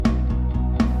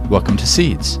Welcome to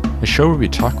Seeds, a show where we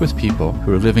talk with people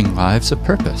who are living lives of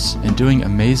purpose and doing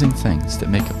amazing things that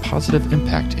make a positive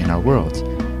impact in our world.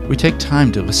 We take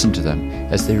time to listen to them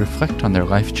as they reflect on their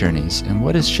life journeys and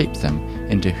what has shaped them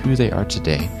into who they are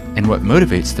today, and what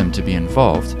motivates them to be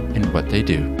involved in what they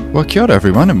do. Well, kia ora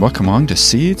everyone, and welcome along to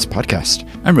Seeds Podcast.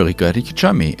 I'm really glad you could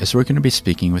join me as we're going to be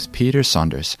speaking with Peter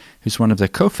Saunders, who's one of the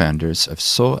co-founders of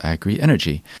Sol Agri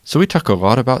Energy. So we talk a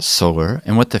lot about solar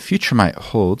and what the future might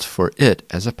hold for it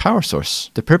as a power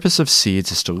source. The purpose of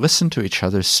Seeds is to listen to each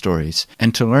other's stories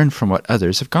and to learn from what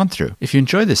others have gone through. If you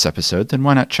enjoyed this episode, then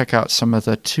why not check out some of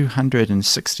the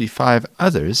 265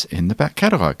 others in the back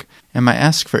catalog? And my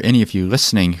ask for any of you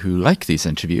listening who like these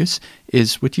interviews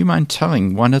is, would you mind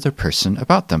telling one other person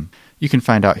about them? You can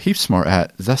find out heaps more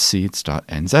at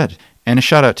theseeds.nz. And a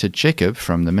shout out to Jacob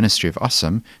from the Ministry of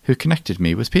Awesome who connected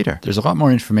me with Peter. There's a lot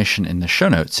more information in the show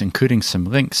notes, including some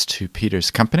links to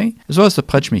Peter's company, as well as the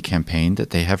Pledge Me campaign that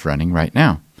they have running right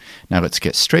now. Now let's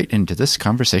get straight into this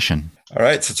conversation. All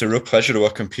right, so it's a real pleasure to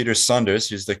welcome Peter Saunders,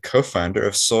 who's the co-founder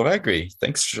of Sol Agri.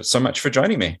 Thanks so much for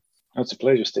joining me. It's a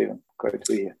pleasure, Stephen. Great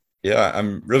to be here. Yeah,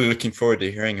 I'm really looking forward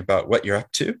to hearing about what you're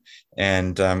up to.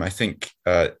 And I think,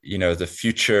 the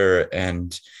future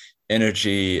and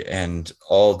energy and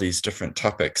all these different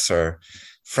topics are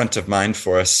front of mind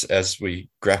for us as we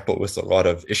grapple with a lot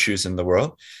of issues in the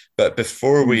world. But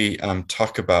before we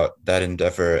talk about that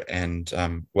endeavor and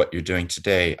what you're doing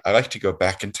today, I like to go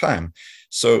back in time.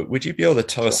 So would you be able to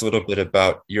tell us a little bit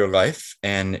about your life,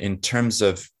 and in terms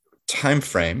of time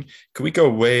frame, could we go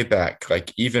way back,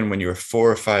 like even when you were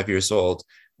 4 or 5 years old?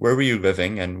 Where were you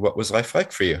living and what was life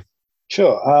like for you?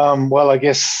 Sure. Well, I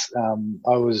guess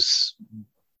I was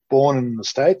born in the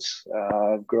States,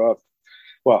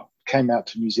 came out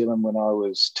to New Zealand when I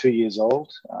was 2 years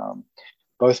old.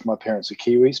 Both my parents are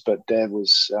Kiwis, but Dad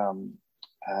was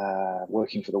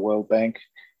working for the World Bank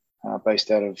based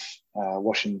out of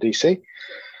Washington, DC.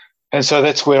 And so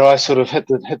that's where I sort of hit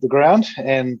the ground,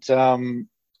 and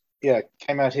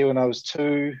came out here when I was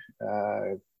 2,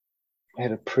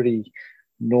 had a pretty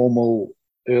normal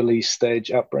early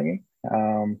stage upbringing.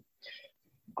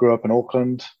 Grew up in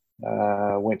Auckland,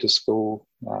 went to school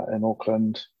in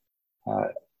Auckland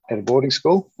at a boarding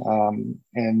school, and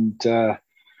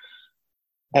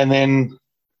then,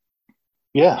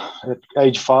 at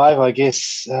age 5, I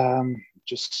guess,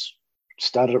 just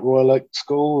started at Royal Oak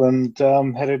School and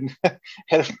had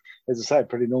as I say, a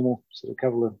pretty normal sort of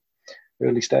couple of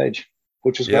early stage,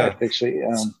 which was great, actually.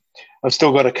 I've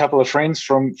still got a couple of friends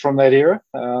from that era.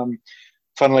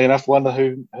 Funnily enough, one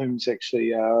whom's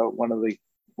actually one of the, he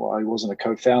wasn't a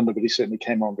co-founder, but he certainly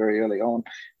came on very early on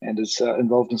and is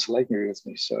involved in Sol Agri with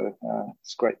me. So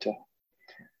it's great to,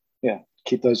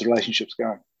 keep those relationships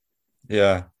going.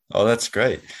 Yeah. Oh, that's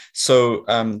great. So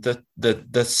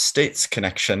the States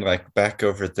connection, like back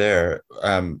over there,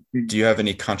 do you have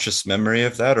any conscious memory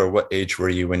of that, or what age were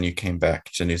you when you came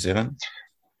back to New Zealand?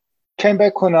 Came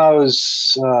back when I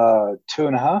was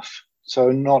 2.5,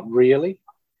 so not really.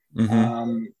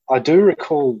 Mm-hmm. I do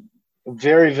recall a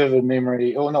very vivid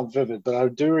memory, or not vivid, but I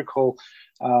do recall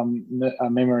a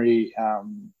memory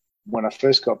when I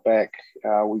first got back.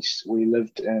 We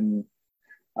lived in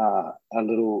a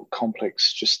little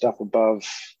complex just up above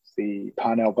the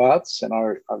Parnell Baths, and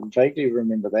I vaguely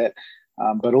remember that.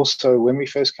 But also when we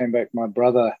first came back, my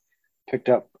brother picked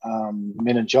up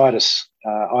meningitis,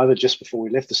 either just before we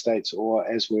left the States or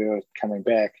as we were coming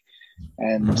back.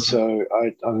 And so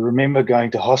I remember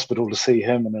going to hospital to see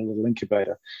him in a little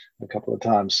incubator a couple of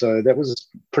times. So that was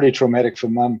pretty traumatic for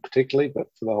Mum particularly, but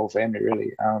for the whole family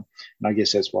really. And I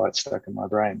guess that's why it stuck in my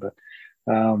brain. But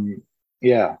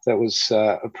that was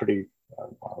a pretty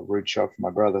rude shock for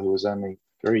my brother, who was only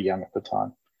very young at the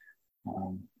time,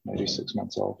 maybe 6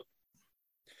 months old.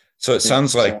 So it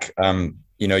sounds like,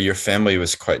 your family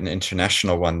was quite an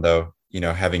international one, though,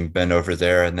 having been over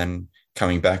there and then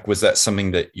coming back. Was that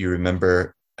something that you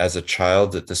remember as a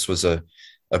child, that this was a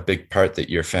big part, that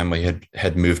your family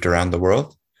had moved around the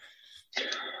world?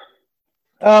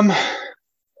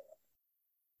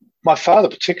 My father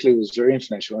particularly was very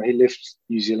international. He left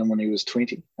New Zealand when he was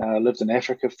 20, lived in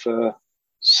Africa for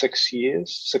 6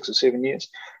 or 7 years,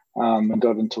 and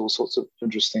got into all sorts of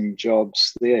interesting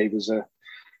jobs there. He was a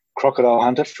crocodile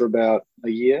hunter for about a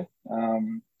year,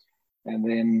 and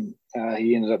then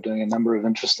he ended up doing a number of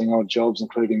interesting odd jobs,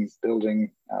 including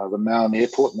building the Maun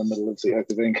Airport in the middle of the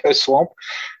Okavango swamp,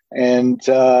 and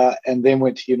then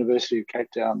went to University of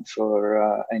Cape Town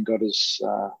and got his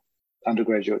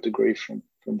undergraduate degree from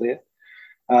there.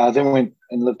 Then went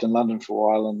and lived in London for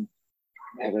a while and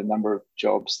had a number of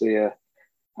jobs there.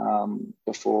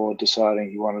 before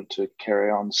deciding he wanted to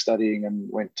carry on studying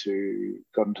and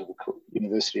got into the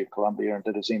University of Columbia and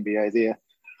did his MBA there.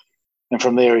 And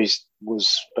from there, he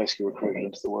was basically recruited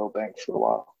into the World Bank for a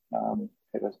while.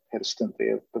 Had a stint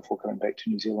there before coming back to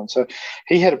New Zealand. So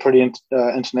he had a pretty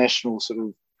international sort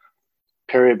of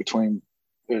period between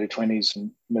early 20s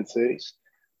and mid 30s.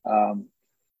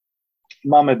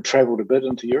 Mum had travelled a bit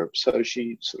into Europe, so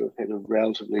she sort of had a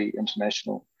relatively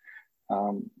international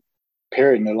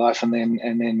period in her life. And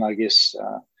then I guess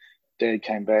Dad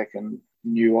came back and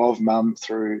knew of Mum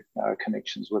through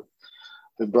connections with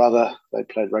her brother. They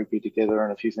played rugby together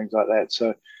and a few things like that.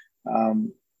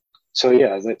 So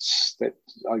yeah, that's that.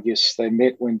 I guess they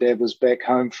met when Dad was back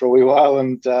home for a wee while,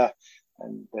 and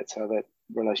that's how that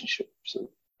relationship sort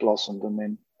of blossomed. And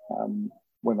then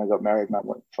when they got married,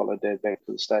 Mum followed Dad back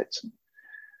to the States. And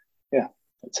yeah,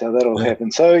 that's how that all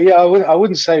happened. So yeah, I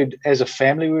wouldn't say as a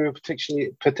family we were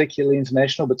particularly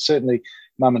international, but certainly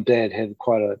Mum and Dad had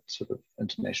quite a sort of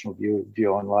international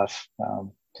view on life.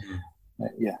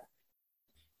 Yeah.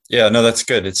 Yeah, no, that's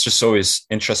good. It's just always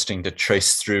interesting to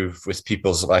trace through with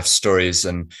people's life stories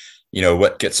and, you know,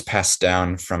 what gets passed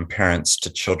down from parents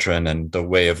to children and the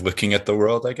way of looking at the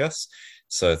world, I guess.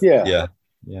 So yeah.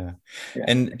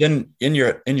 And then in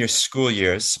your school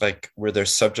years, like, were there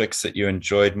subjects that you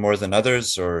enjoyed more than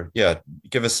others? Or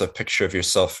give us a picture of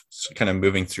yourself kind of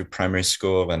moving through primary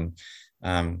school and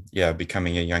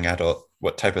becoming a young adult.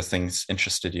 What type of things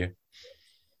interested you?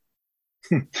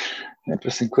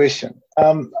 Interesting question.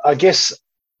 I guess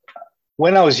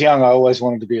when I was young, I always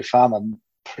wanted to be a farmer.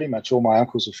 Pretty much all my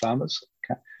uncles were farmers.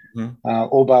 Okay? Mm-hmm.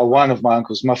 All but one of my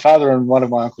uncles. My father and one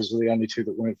of my uncles were the only two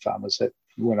that weren't farmers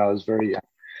when I was very young.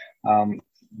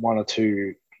 One or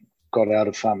two got out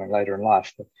of farming later in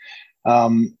life.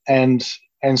 And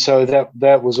so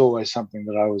that was always something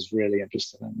that I was really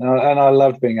interested in. And I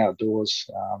loved being outdoors.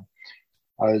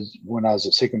 When I was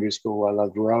at secondary school, I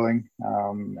loved rowing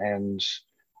and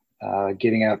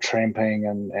getting out tramping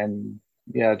and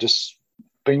just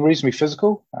being reasonably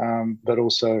physical, but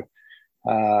also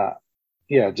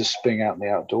just being out in the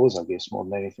outdoors, I guess, more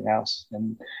than anything else.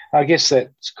 And I guess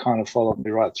that's kind of followed me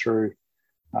right through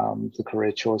the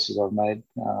career choices I've made.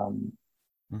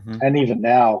 And even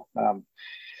now,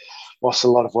 whilst a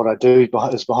lot of what I do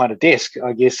is behind a desk,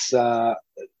 I guess the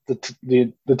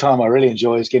time I really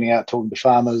enjoy is getting out talking to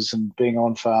farmers and being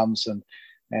on farms and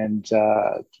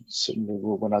certainly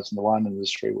when I was in the wine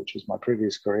industry, which was my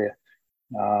previous career,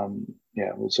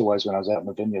 it was always when I was out in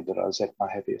the vineyard that I was at my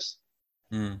happiest.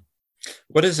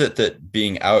 What is it that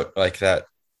being out like that,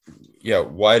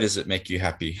 why does it make you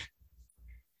happy?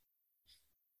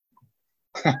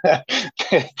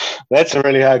 That's a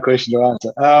really hard question to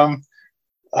answer.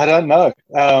 I don't know.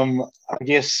 I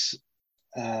guess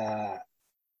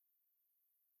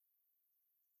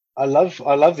I love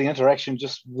the interaction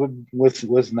just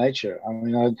with nature. I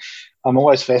mean, I'm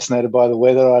always fascinated by the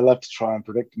weather. I love to try and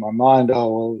predict in my mind.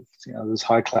 There's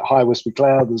high wispy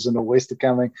cloud. There's a nor'wester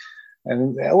coming,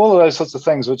 and all of those sorts of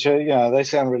things, which are they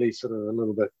sound really sort of a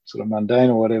little bit sort of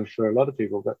mundane or whatever for a lot of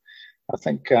people. But I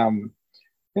think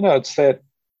it's that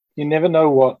you never know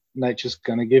what nature's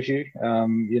going to give you.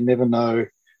 You never know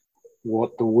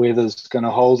what the weather's going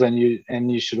to hold, and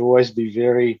you should always be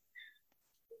very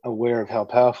aware of how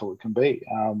powerful it can be,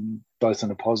 both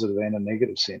in a positive and a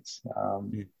negative sense.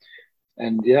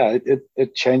 And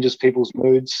it changes people's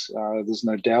moods. There's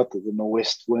no doubt that the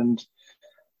nor'west wind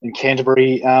in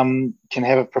Canterbury can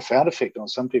have a profound effect on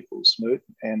some people's mood.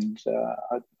 And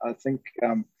I think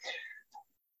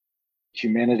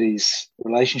humanity's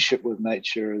relationship with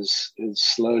nature is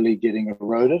slowly getting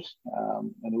eroded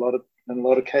in a lot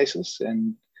of cases,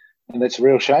 and that's a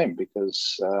real shame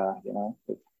because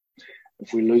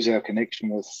if we lose our connection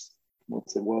with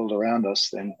the world around us,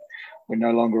 then we no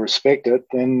longer respect it,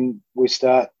 then we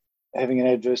start having an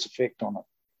adverse effect on it.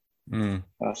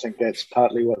 I think that's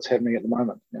partly what's happening at the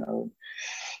moment.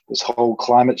 This whole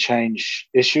climate change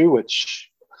issue,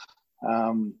 which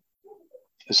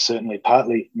is certainly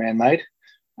partly man-made,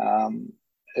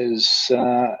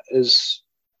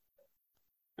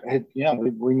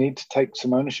 we need to take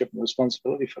some ownership and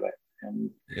responsibility for that.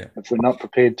 And if we're not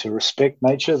prepared to respect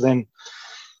nature, then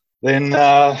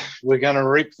we're going to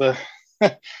reap the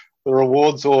the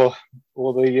rewards or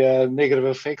the negative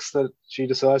effects that she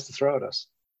decides to throw at us.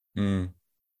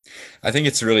 I think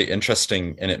it's really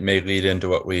interesting, and it may lead into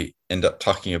what we end up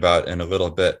talking about in a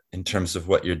little bit in terms of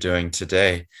what you're doing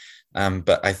today.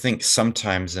 But I think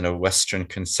sometimes in a Western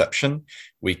conception,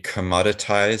 we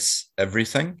commoditize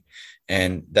everything,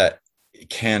 and that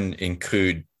can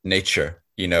include nature,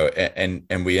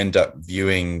 and we end up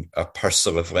viewing a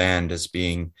parcel of land as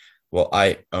being well,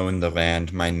 I own the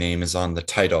land, my name is on the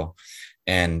title,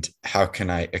 and how can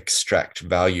I extract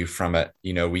value from it?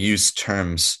 We use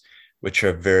terms which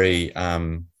are very,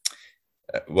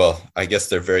 well, I guess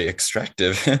they're very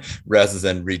extractive rather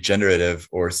than regenerative,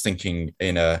 or thinking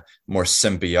in a more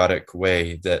symbiotic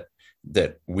way that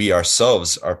we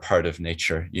ourselves are part of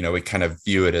nature. We kind of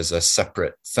view it as a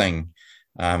separate thing.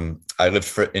 I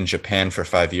lived in Japan for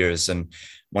 5 years, and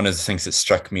one of the things that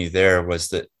struck me there was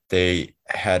that they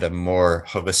had a more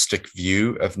holistic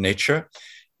view of nature,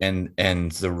 and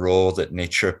the role that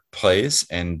nature plays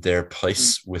and their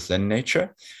place within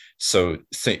nature. So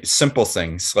simple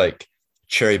things like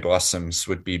cherry blossoms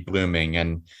would be blooming,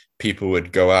 and people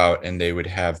would go out and they would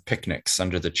have picnics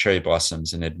under the cherry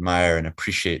blossoms and admire and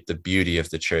appreciate the beauty of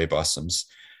the cherry blossoms.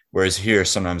 Whereas here,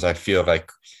 sometimes I feel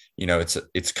like,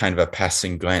 it's kind of a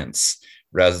passing glance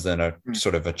rather than a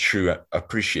sort of a true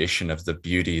appreciation of the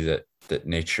beauty that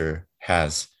nature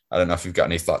has. I don't know if you've got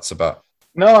any thoughts about.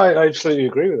 No, I absolutely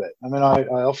agree with that. I mean,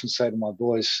 I often say to my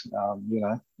boys,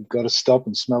 you've got to stop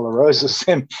and smell the roses,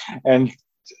 and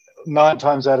 9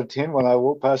 times out of 10, when I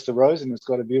walk past a rose and it's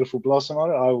got a beautiful blossom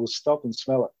on it, I will stop and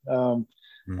smell it.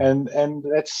 And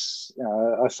that's,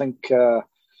 I think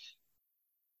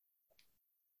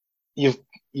you've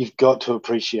got to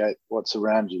appreciate what's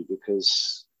around you,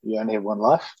 because you only have one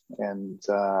life, and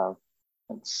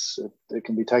it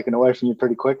can be taken away from you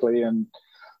pretty quickly. And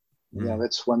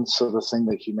that's one sort of thing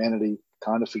that humanity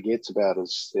kind of forgets about,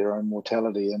 is their own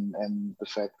mortality, and the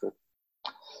fact that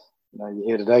you're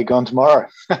here today, gone tomorrow.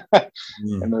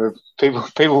 And there are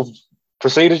people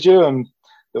preceded you, and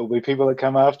there will be people that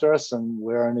come after us, and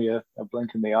we're only a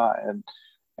blink in the eye.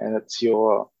 And it's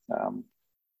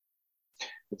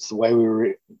it's the way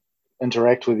we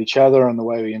interact with each other and the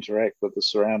way we interact with the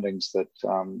surroundings that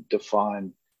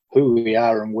define who we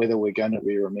are and whether we're going to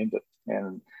be remembered.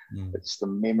 And it's the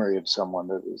memory of someone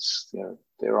that is,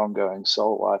 their ongoing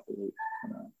soul life.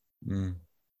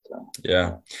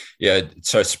 Yeah. It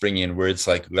starts bringing in words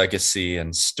like legacy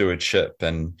and stewardship,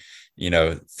 and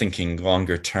thinking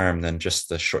longer term than just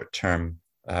the short term.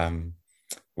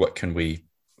 What can we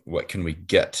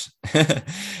get?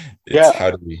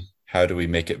 How do we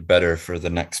make it better for the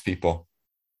next people?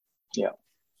 I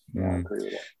agree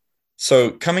with that.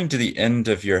 So, coming to the end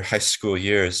of your high school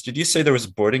years, did you say there was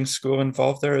boarding school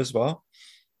involved there as well?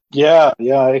 Yeah,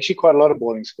 actually quite a lot of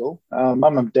boarding school.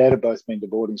 Mum and Dad have both been to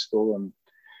boarding school, and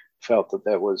felt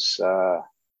that was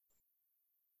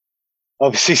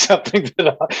obviously something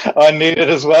that I needed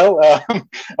as well.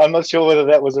 I'm not sure whether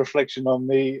that was a reflection on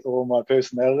me or my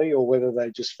personality, or whether they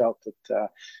just felt that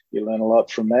you learn a lot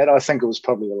from that. I think it was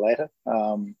probably the latter.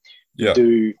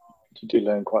 You do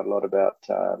learn quite a lot about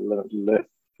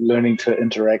learning to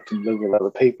interact and live with other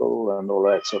people and all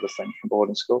that sort of thing from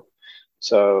boarding school.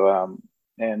 So,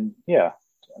 and a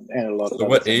lot of. So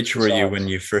what age were you when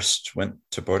you first went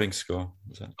to boarding school?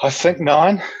 I think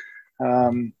 9.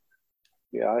 Must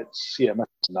be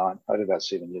 9. I did about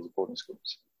 7 years of boarding school.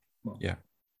 Yeah.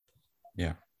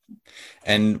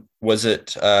 And was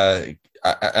it? I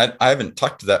haven't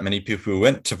talked to that many people who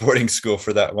went to boarding school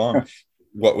for that long.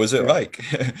 What was it like?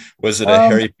 Was it a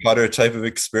Harry Potter type of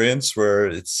experience where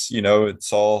it's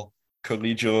all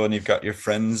collegial and you've got your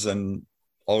friends and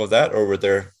all of that, or were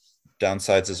there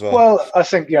downsides as well? Well, I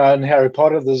think in Harry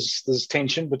Potter there's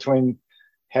tension between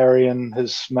Harry and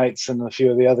his mates and a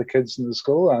few of the other kids in the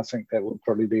school. I think that would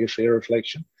probably be a fair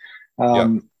reflection.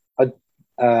 I've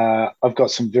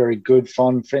got some very good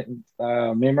fond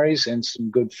memories and some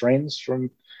good friends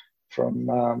from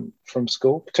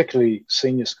school, particularly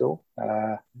senior school.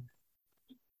 But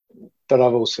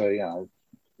I've also,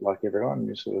 like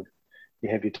everyone, you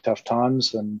have your tough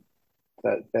times, and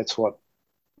that's what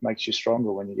makes you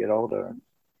stronger when you get older.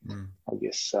 I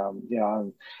guess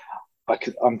I'm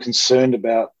concerned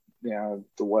about the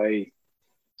way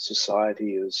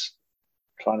society is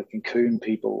trying to cocoon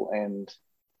people and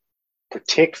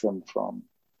protect them from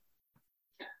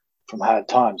hard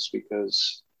times,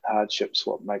 because hardship's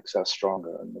what makes us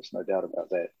stronger, and there's no doubt about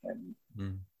that. And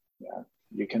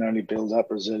you can only build up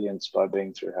resilience by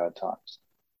being through hard times.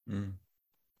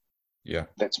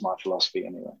 That's my philosophy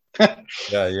anyway.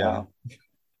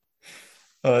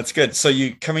 Oh, that's good. So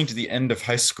you coming to the end of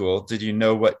high school, did you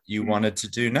know what you wanted to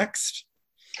do next?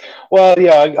 Well,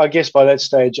 I guess by that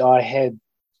stage I had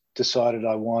decided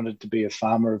I wanted to be a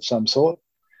farmer of some sort.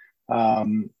 I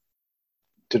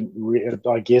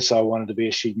guess I wanted to be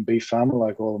a sheep and beef farmer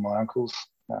like all of my uncles,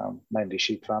 mainly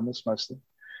sheep farmers mostly.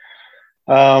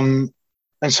 And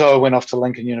so I went off to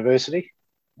Lincoln University,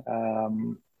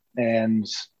 and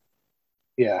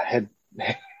had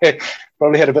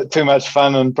probably had a bit too much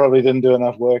fun and probably didn't do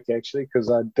enough work, actually, because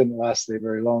I didn't last there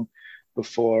very long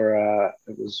before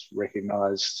it was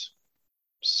recognised,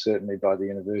 certainly by the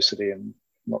university, and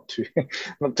not too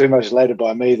much later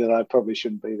by me, that I probably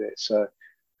shouldn't be there. So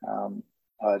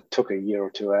I took a year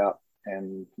or two out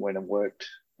and went and worked.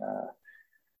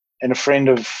 And a friend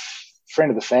of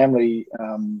the family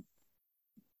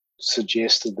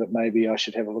suggested that maybe I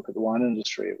should have a look at the wine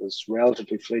industry. It was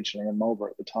relatively fledgling in Marlborough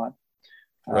at the time.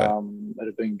 Right. It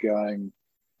had been going,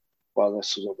 well,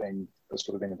 this would have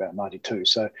been about 92.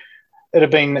 So it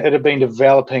had been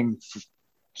developing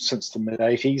since the mid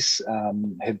 80s.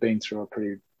 Had been through a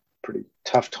pretty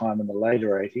tough time in the later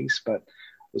 80s, but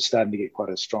was starting to get quite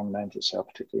a strong name for itself,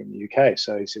 particularly in the UK.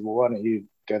 So he said, well, why don't you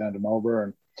go down to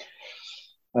Marlborough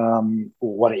and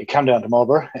why don't you come down to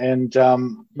Marlborough and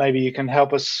maybe you can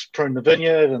help us prune the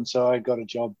vineyard. And so I got a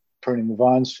job pruning the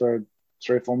vines for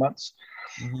 3 or 4 months.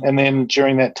 Mm-hmm. And then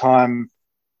during that time,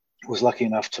 was lucky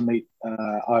enough to meet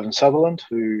Ivan Sutherland,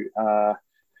 who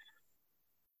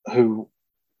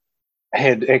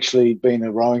had actually been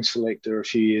a rowing selector a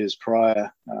few years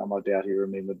prior. I doubt he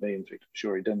remembered me. In fact, I'm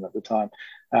sure he didn't at the time.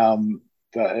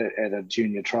 But at a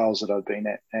junior trials that I'd been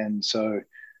at. And so,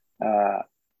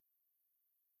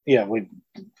 we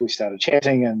started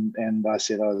chatting, and I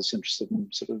said I was interested in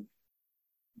sort of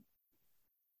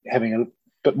having a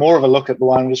bit more of a look at the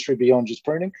wine industry beyond just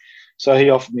pruning. So he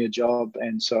offered me a job,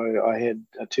 and so I had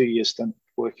a 2-year stint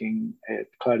working at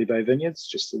Cloudy Bay Vineyards,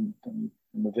 just in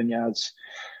the vineyards.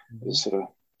 It was sort of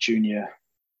junior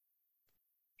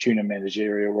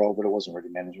managerial role, but it wasn't really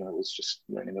management. It was just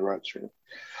learning the ropes, really.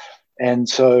 And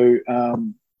so,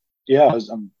 I'm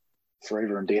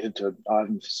forever indebted to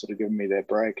Ivan for sort of giving me that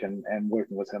break, and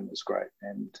working with him was great.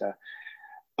 And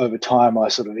over time, I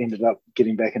sort of ended up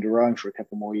getting back into rowing for a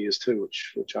couple more years too,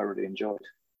 which I really enjoyed.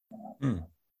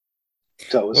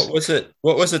 So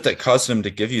what was it that caused him to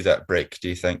give you that break, do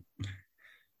you think?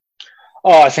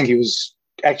 Oh, I think he was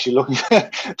actually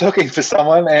looking for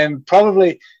someone, and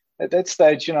probably at that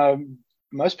stage,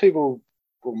 most people,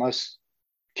 or most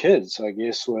kids, I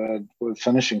guess, were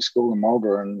finishing school in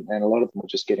Marlborough, and a lot of them were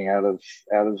just getting out of it.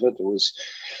 It was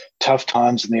tough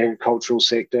times in the agricultural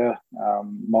sector.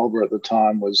 Marlborough at the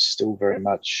time was still very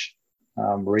much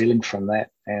reeling from that,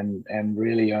 and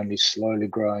really only slowly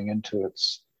growing into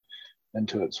its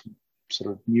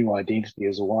sort of new identity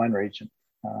as a wine region.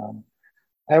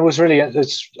 And it was really,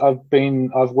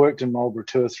 I've worked in Marlborough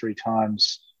 2 or 3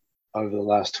 times over the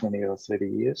last 20 or 30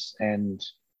 years, and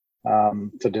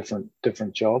for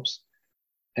different jobs.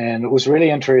 And it was really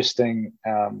interesting,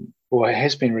 it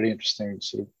has been really interesting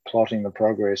sort of plotting the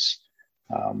progress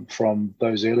from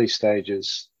those early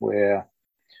stages where,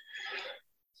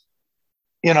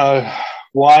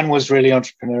 wine was really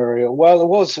entrepreneurial. Well, it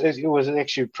was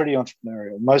actually pretty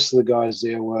entrepreneurial. Most of the guys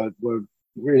there were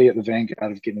really at the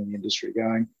vanguard of getting the industry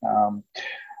going.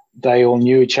 They all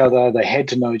knew each other. They had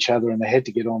to know each other, and they had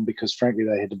to get on because, frankly,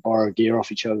 they had to borrow gear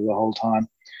off each other the whole time.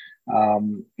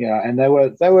 And they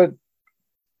were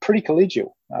pretty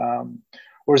collegial.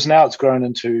 Whereas now it's grown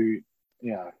into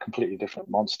a completely different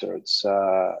monster. It's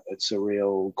a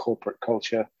real corporate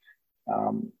culture.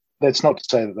 That's not to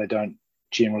say that they don't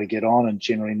generally get on and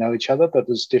generally know each other, but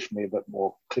there's definitely a bit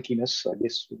more clickiness, I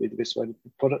guess would be the best way to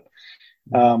put it.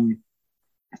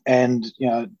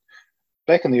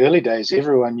 Back in the early days,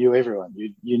 everyone knew everyone.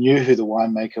 You knew who the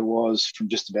winemaker was from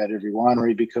just about every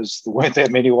winery, because there weren't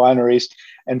that many wineries,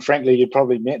 and frankly, you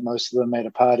probably met most of them at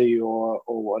a party or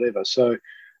whatever. So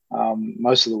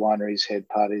most of the wineries had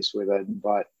parties where they'd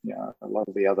invite a lot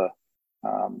of the other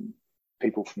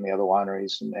people from the other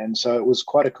wineries, and so it was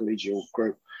quite a collegial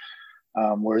group.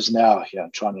 Whereas now,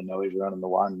 trying to know everyone in the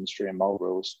wine industry in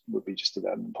Marlborough would be just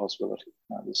about an impossibility.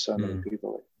 There's so many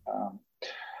people.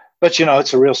 But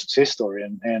it's a real success story,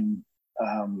 and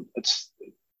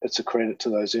it's a credit to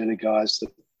those early guys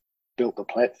that built the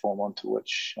platform onto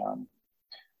which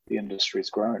the industry's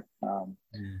grown,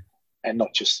 and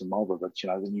not just in Marlborough, but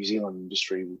the New Zealand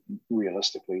industry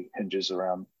realistically hinges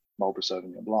around Marlborough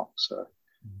Sauvignon Blanc. So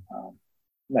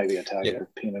maybe a target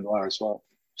of Pinot Noir as well.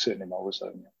 Certainly Marlborough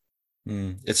Sauvignon.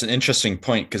 It's an interesting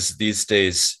point, because these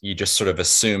days you just sort of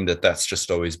assume that that's just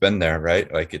always been there,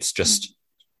 right? Like it's just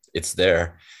it's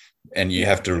there. And you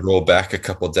have to roll back a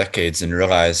couple decades and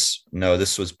realize, no,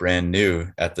 this was brand new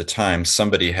at the time.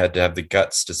 Somebody had to have the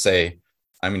guts to say,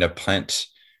 I'm going to plant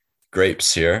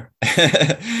grapes here.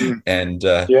 And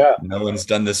no one's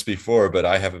done this before, but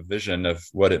I have a vision of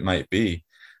what it might be.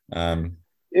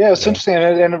 It's interesting.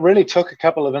 And it really took a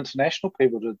couple of international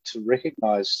people to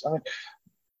recognize. I mean,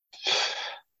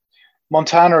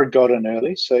 Montana had got in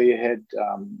early, so you had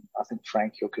I think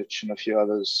Frank Yukich and a few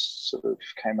others sort of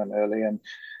came in early, and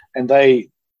they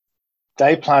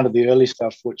planted the early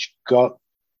stuff, which got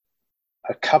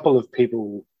a couple of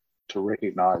people to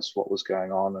recognize what was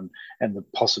going on and the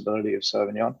possibility of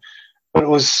Sauvignon. But it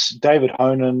was David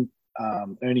Honan,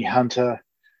 Ernie Hunter,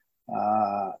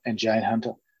 and Jane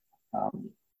Hunter.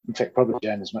 In fact, probably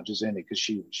Jane as much as Ernie, because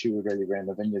she really ran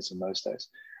the vineyards in those days.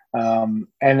 And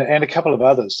a couple of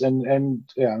others. And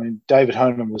yeah, I mean, David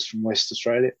Honan was from West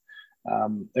Australia.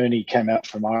 Ernie came out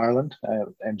from Ireland,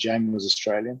 and Jane was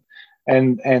Australian.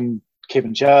 And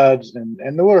Kevin Judd,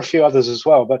 and there were a few others as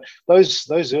well. But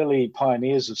those early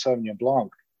pioneers of Sauvignon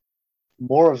Blanc,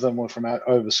 more of them were from out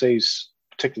overseas,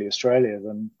 particularly Australia,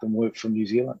 than were from New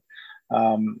Zealand.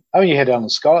 I mean, you had Alan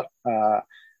Scott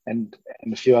and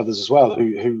a few others as well,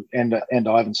 who and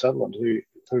Ivan Sutherland,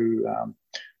 who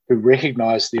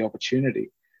recognised the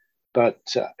opportunity. But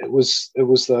it was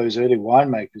those early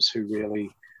winemakers who really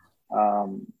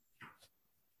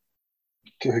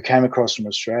who came across from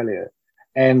Australia,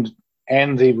 and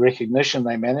the recognition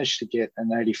they managed to get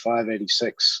in 85,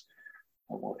 86.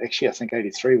 Well, actually, I think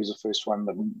 83 was the first one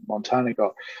that Montana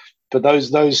got. But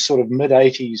those sort of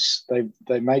mid-80s,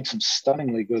 they made some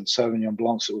stunningly good Sauvignon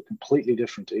Blancs that were completely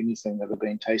different to anything that had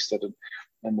been tasted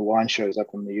in the wine shows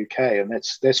up in the UK. And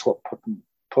that's what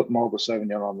put Marlborough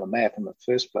Sauvignon on the map in the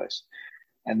first place.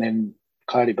 And then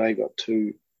Cloudy Bay got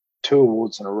two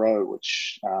awards in a row,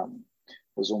 which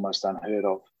was almost unheard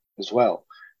of as well.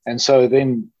 And so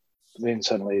then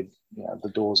suddenly, the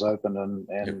doors opened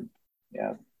and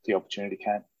the opportunity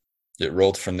came. It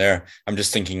rolled from there. I'm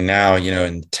just thinking now,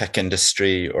 in the tech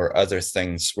industry or other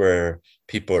things where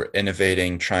people are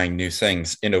innovating, trying new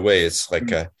things. In a way, it's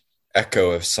like a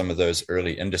echo of some of those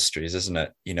early industries, isn't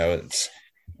it? It's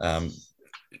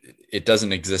it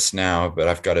doesn't exist now, but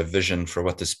I've got a vision for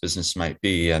what this business might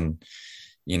be, and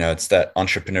it's that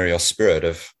entrepreneurial spirit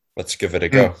of let's give it a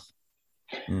go.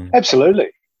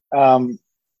 Absolutely. And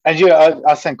yeah,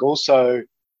 I think also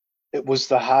it was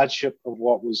the hardship of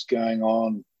what was going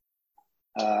on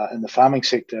in the farming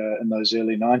sector in those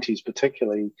early 90s,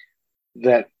 particularly,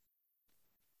 that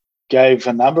gave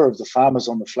a number of the farmers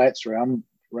on the flats around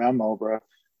Marlborough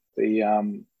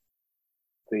the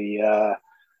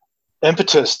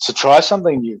impetus to try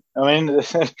something new. I mean,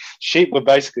 sheep were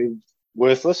basically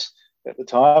worthless at the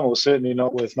time, or certainly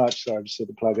not worth much. So I just had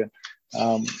to plug in.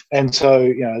 And so,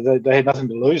 they had nothing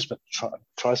to lose but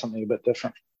try something a bit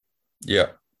different. Yeah.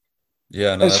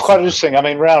 Yeah. No, it's quite interesting. I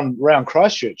mean, around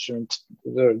Christchurch, and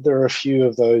there are a few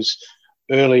of those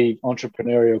early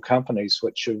entrepreneurial companies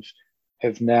which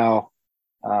have now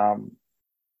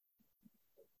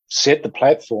set the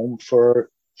platform for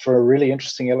a really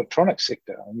interesting electronics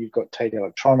sector. And you've got Tate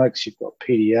Electronics, you've got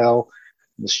PDL,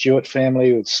 the Stewart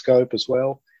family with Scope as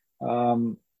well.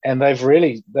 And they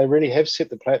really have set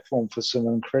the platform for some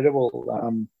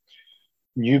incredible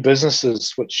new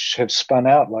businesses which have spun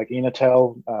out, like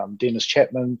Inatel, Dennis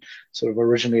Chapman, sort of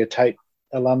originally a Tate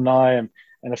alumni,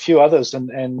 and a few others.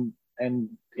 And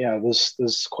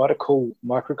there's quite a cool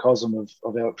microcosm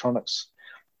of electronics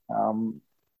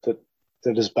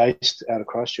that is based out of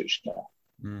Christchurch now,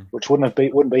 which wouldn't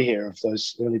be here if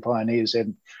those early pioneers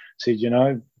hadn't said,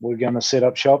 we're going to set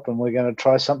up shop and we're going to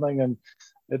try something, and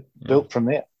it built from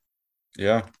there.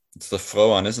 Yeah, it's the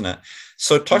flow on, isn't it?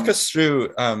 So talk us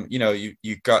through,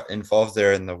 you got involved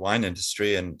there in the wine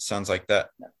industry, and it sounds like that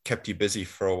kept you busy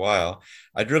for a while.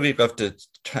 I'd really love to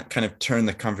kind of turn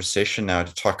the conversation now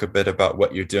to talk a bit about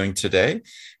what you're doing today.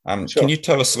 Sure. Can you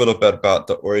tell us a little bit about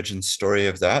the origin story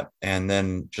of that, and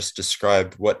then just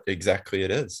describe what exactly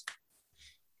it is?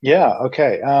 Yeah,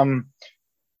 okay.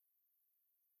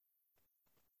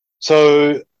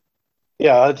 So,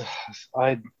 yeah,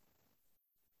 I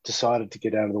decided to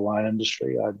get out of the wine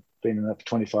industry. I'd been in it for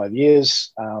 25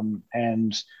 years,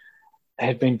 and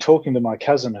had been talking to my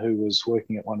cousin who was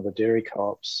working at one of the dairy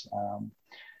co-ops,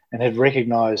 and had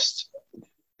recognized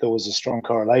there was a strong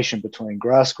correlation between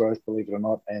grass growth, believe it or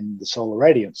not, and the solar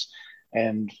radiance,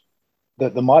 and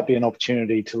that there might be an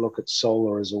opportunity to look at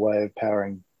solar as a way of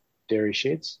powering dairy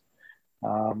sheds.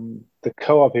 The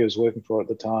co-op he was working for at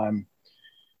the time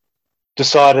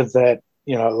decided that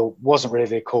it wasn't really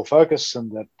their core focus,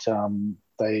 and that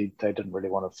they didn't really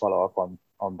want to follow up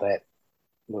on that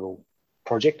little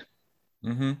project.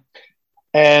 Mm-hmm.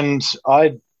 And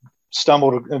I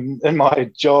stumbled in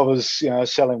my job as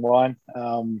selling wine.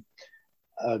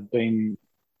 I'd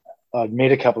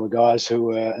met a couple of guys who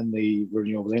were in the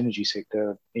renewable energy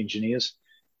sector, engineers,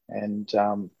 and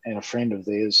a friend of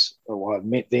theirs. Well, I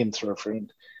met them through a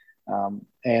friend,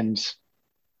 and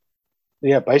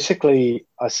yeah, basically,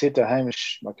 I said to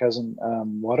Hamish, my cousin,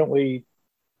 why don't we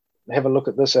have a look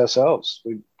at this ourselves?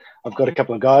 I've got a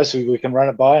couple of guys who we can run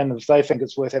it by, and if they think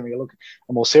it's worth having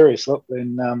a more serious look,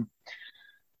 then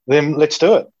let's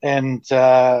do it. And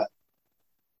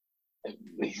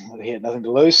he had nothing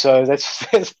to lose, so that's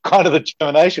kind of the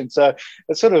determination. So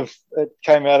it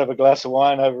came out of a glass of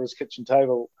wine over his kitchen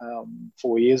table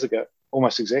 4 years ago,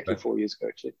 almost exactly 4 years ago,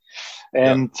 actually.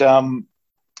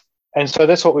 And so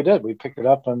that's what we did. We picked it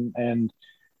up and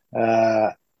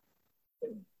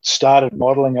started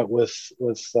modelling it with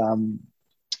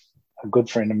a good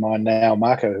friend of mine now,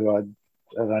 Marco, who I'd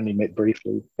only met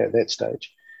briefly at that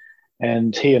stage.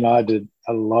 And he and I did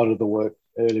a lot of the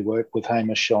early work with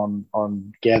Hamish on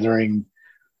gathering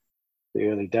the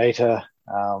early data,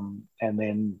 and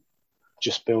then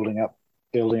just building up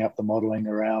the modelling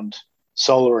around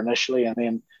solar initially, and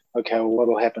then okay, well, what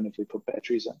will happen if we put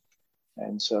batteries in?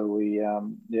 And so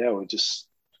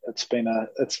it's been a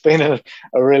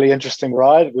really interesting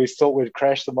ride. We thought we'd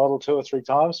crash the model 2 or 3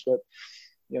 times, but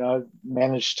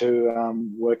managed to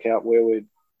work out where we'd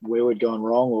gone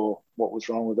wrong or what was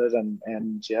wrong with it, and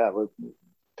we've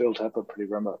built up a pretty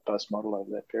robust model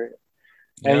over that period.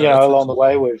 And along the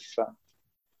way we've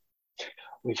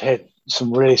had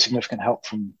some really significant help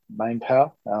from Main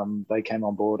Power. They came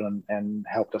on board and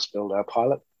helped us build our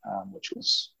pilot, which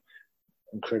was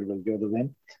incredibly good of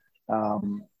them.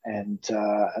 And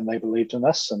they believed in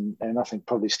us, and I think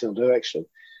probably still do, actually.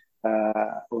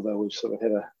 Although we've sort of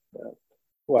had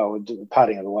we're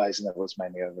parting of the ways, and that was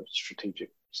mainly over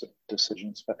strategic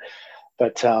decisions. But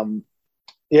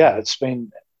it's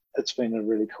been a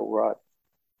really cool ride.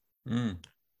 Mm.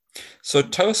 So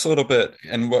tell us a little bit,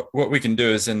 and what we can do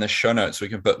is in the show notes, we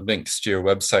can put links to your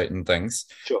website and things.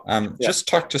 Sure. Just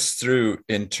talk us through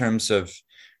in terms of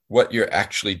what you're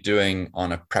actually doing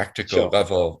on a practical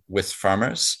level with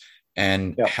farmers,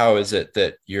 and how is it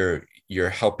that you're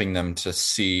helping them to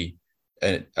see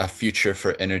a future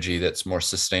for energy that's more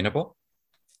sustainable?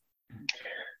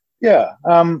 Yeah.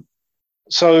 Our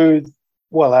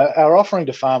offering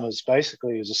to farmers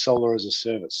basically is a solar as a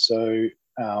service. So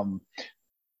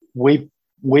we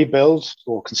build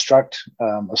or construct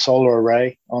a solar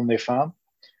array on their farm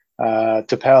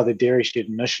to power their dairy shed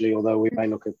initially, although we may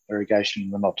look at irrigation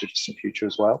in the not too distant future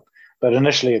as well. But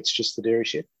initially it's just the dairy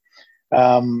shed.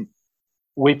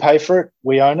 We pay for it,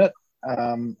 we own it,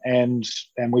 and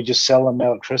we just sell them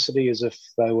electricity as if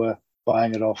they were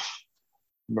buying it off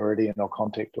Meridian or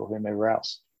Contact or whomever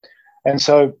else. And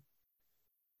so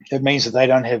it means that they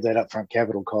don't have that upfront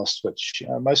capital cost, which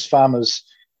most farms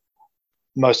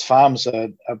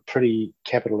are pretty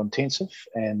capital intensive,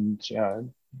 and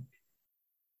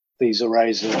these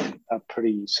arrays are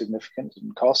pretty significant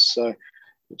in cost. So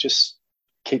it just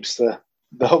keeps the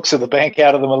hooks of the bank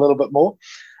out of them a little bit more.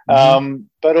 Mm-hmm.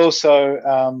 But also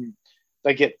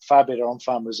they get far better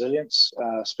on-farm resilience,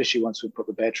 especially once we put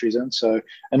the batteries in. So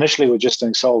initially we're just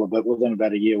doing solar, but within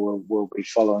about a year we'll be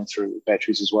following through with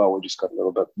batteries as well. We've just got a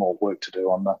little bit more work to do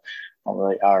on the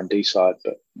R&D side,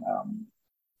 but I'm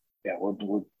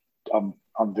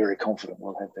very confident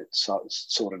we'll have that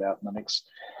sorted out in the next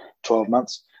 12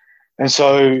 months. And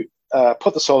so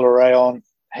put the solar array on,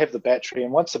 have the battery,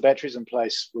 and once the battery's in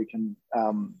place, we can,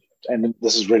 and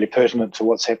this is really pertinent to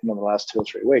what's happened in the last 2 or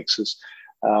 3 weeks, is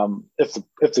if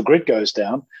the grid goes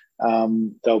down,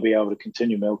 they'll be able to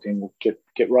continue milking,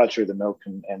 get right through the milk,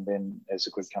 and then as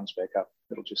the grid comes back up,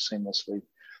 it'll just seamlessly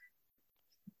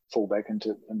fall back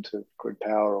into grid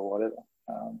power or whatever.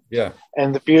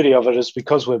 And the beauty of it is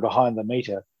because we're behind the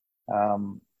meter,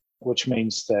 which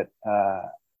means that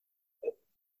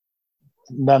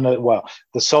the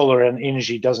solar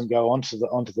energy doesn't go onto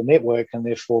the network, and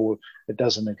therefore it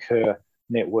doesn't incur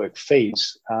network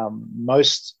fees.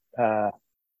 Most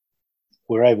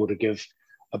we're able to give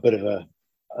a bit of a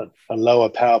lower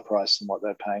power price than what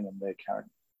they're paying in their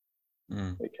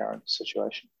current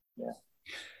situation. Yeah.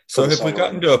 So have we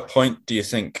gotten to a point, do you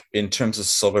think, in terms of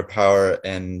solar power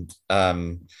and,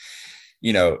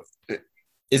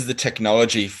 is the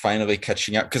technology finally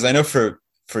catching up? Because I know for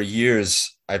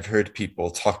years, I've heard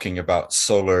people talking about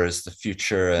solar as the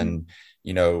future and,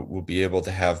 we'll be able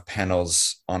to have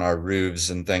panels on our roofs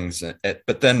and things.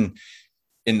 But then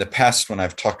in the past, when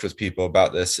I've talked with people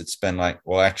about this, it's been like,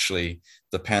 well, actually,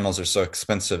 the panels are so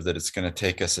expensive that it's going to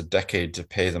take us a decade to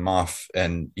pay them off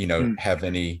and, have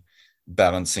any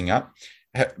balancing up.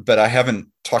 But I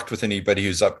haven't talked with anybody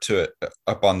who's up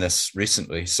on this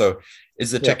recently. So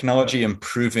is the technology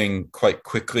improving quite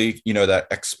quickly, that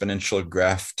exponential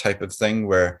graph type of thing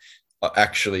where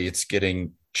actually it's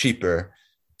getting cheaper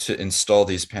to install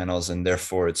these panels and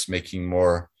therefore it's making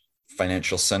more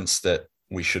financial sense that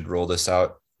we should roll this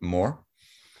out more?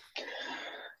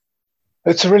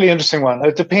 It's a really interesting one.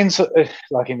 It depends,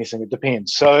 like anything, it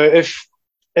depends. So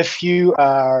if you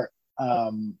are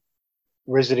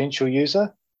residential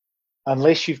user,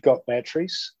 unless you've got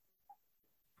batteries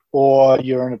or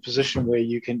you're in a position where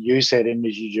you can use that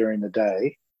energy during the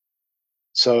day,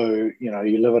 so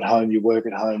you live at home, you work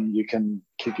at home, you can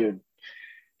keep your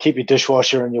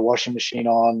dishwasher and your washing machine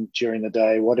on during the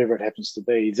day, whatever it happens to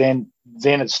be, then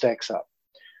it stacks up.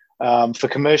 For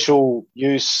commercial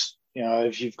use,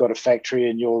 if you've got a factory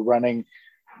and you're running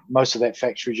most of that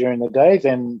factory during the day,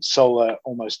 then solar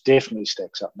almost definitely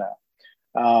stacks up now.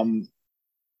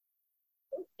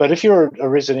 But if you're a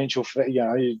residential,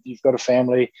 you've got a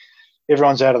family,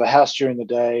 everyone's out of the house during the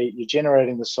day, you're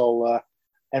generating the solar,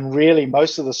 and really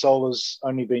most of the solar's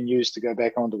only been used to go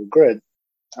back onto the grid,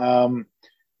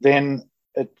 then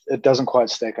it doesn't quite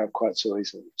stack up quite so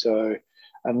easily. So,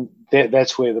 and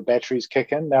that's where the batteries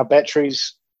kick in. Now,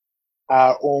 batteries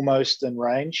are almost in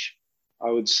range, I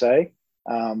would say.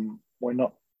 We're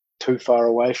not too far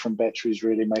away from batteries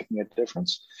really making a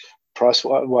difference.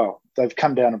 Well, they've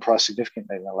come down in price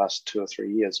significantly in the last 2 or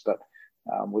 3 years, but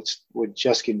we're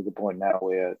just getting to the point now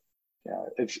where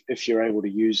if you're able to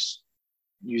use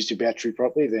your battery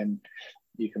properly, then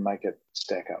you can make it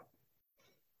stack up.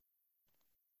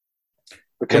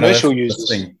 The commercial users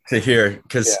to hear,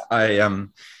 because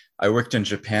I worked in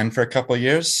Japan for a couple of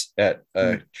years at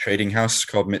a trading house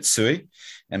called Mitsui,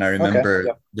 and I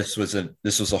remember this was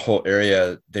a whole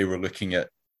area they were looking at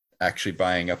actually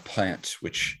buying a plant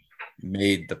which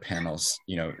made the panels,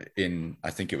 I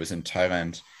think it was in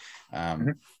Thailand,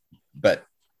 but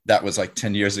that was like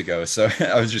 10 years ago. So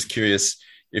I was just curious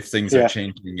if things are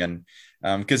changing, and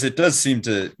because it does seem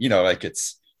to, like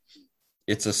it's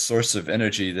a source of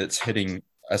energy that's hitting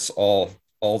us all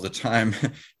the time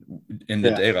in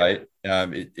the daylight.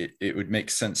 It would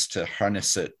make sense to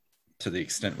harness it to the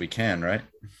extent we can, right?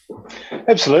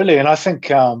 Absolutely. And I think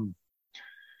to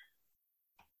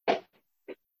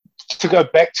go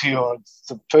back to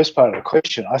the first part of the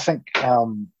question, I think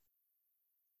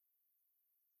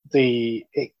the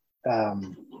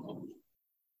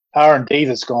R&D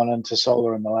that's gone into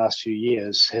solar in the last few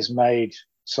years has made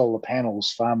solar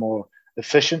panels far more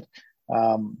efficient.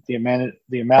 The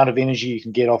amount of energy you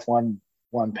can get off one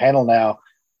panel now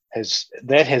has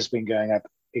been going up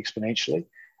exponentially.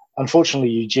 Unfortunately,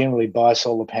 you generally buy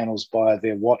solar panels by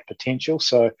their watt potential,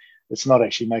 so it's not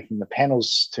actually making the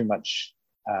panels too much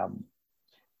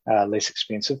less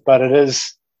expensive, but it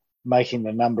is making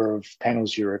the number of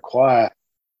panels you require,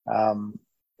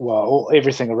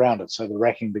 everything around it. So the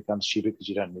racking becomes cheaper because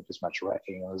you don't need as much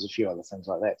racking, and there's a few other things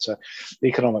like that. So the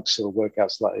economics sort of work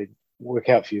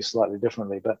out for you slightly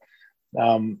differently. But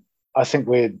I think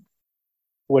we're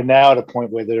now at a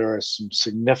point where there are some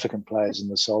significant players in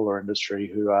the solar industry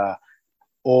who are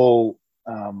all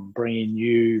bringing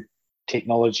new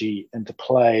technology into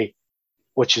play,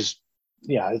 which is,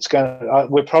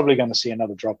 we're probably going to see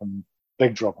another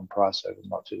big drop in price over the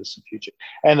not too distant future.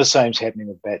 And the same's happening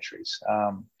with batteries.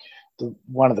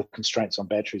 One of the constraints on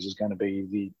batteries is going to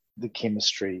be the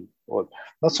chemistry, or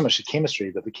not so much the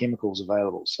chemistry, but the chemicals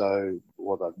available. So,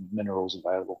 or the minerals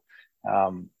available.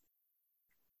 And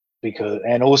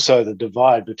also the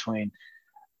divide between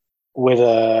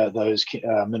whether those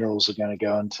minerals are going to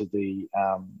go into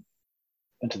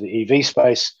the EV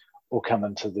space or come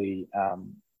into the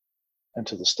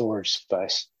storage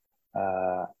space.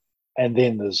 And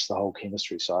then there's the whole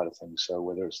chemistry side of things. So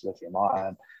whether it's lithium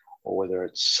ion or whether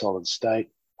it's solid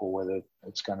state or whether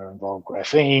it's going to involve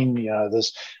graphene,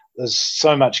 there's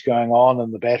so much going on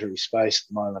in the battery space at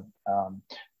the moment.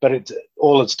 But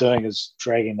all it's doing is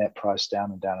dragging that price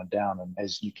down and down and down. And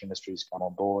as new chemistries come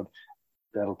on board,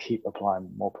 that'll keep applying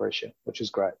more pressure, which is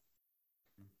great.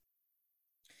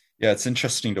 Yeah, it's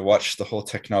interesting to watch the whole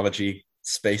technology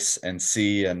space and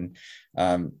see, and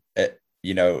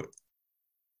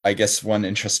I guess one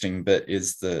interesting bit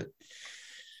is the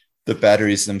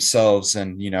batteries themselves,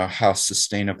 and how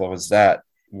sustainable is that?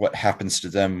 What happens to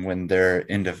them when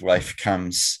their end of life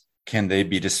comes? Can they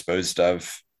be disposed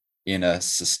of in a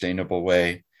sustainable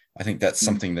way? I think that's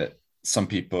something that some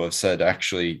people have said,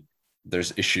 actually,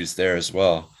 there's issues there as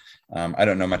well. I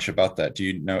don't know much about that. Do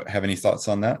you have any thoughts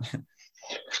on that?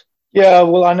 Yeah,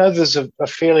 well, I know there's a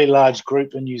fairly large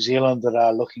group in New Zealand that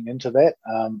are looking into that.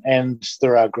 And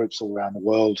there are groups all around the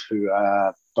world who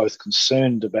are both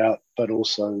concerned about, but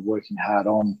also working hard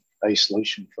on a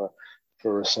solution for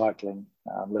recycling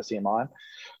lithium ion.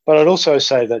 But I'd also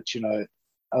say that,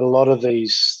 a lot of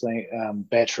these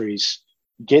batteries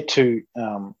get to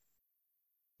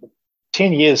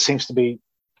 10 years seems to be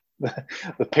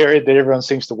the period that everyone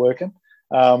seems to work in.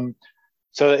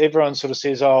 So everyone sort of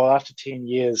says, oh, after 10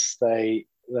 years, they're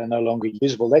no longer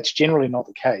usable. That's generally not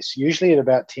the case. Usually at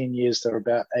about 10 years, they're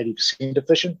about 80%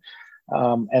 efficient.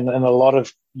 And in a lot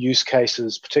of use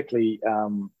cases, particularly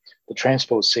the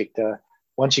transport sector,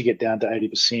 once you get down to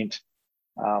 80%,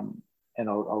 and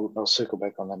I'll circle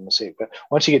back on that in a sec, but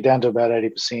once you get down to about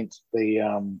 80%,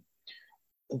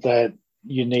 that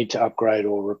you need to upgrade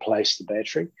or replace the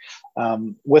battery.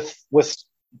 With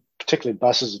particularly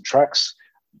buses and trucks,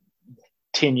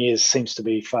 10 years seems to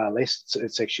be far less.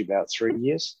 It's actually about 3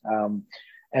 years.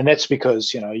 And that's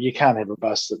because, you can't have a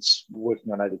bus that's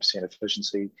working on 80%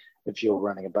 efficiency if you're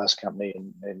running a bus company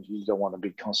and you don't want to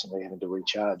be constantly having to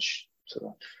recharge.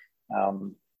 So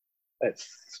at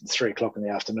 3 o'clock in the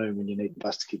afternoon when you need the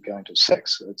bus to keep going till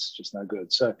 6, it's just no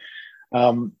good. So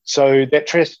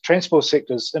that transport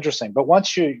sector is interesting. But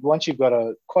once you've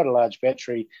got quite a large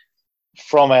battery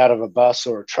from out of a bus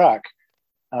or a truck,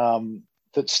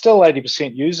 that's still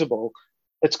 80% usable,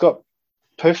 it's got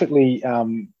perfectly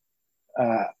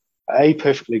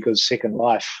good second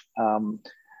life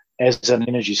as an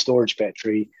energy storage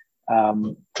battery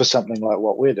for something like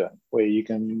what we're doing, where you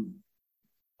can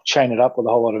chain it up with a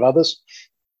whole lot of others,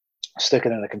 stick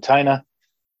it in a container,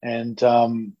 and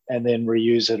then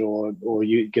reuse it, or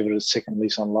you give it a second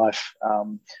lease on life,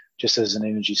 just as an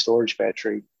energy storage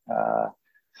battery.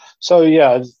 So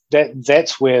yeah,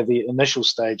 that's where the initial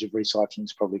stage of recycling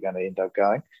is probably going to end up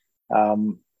going,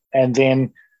 and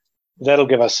then that'll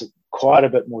give us quite a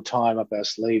bit more time up our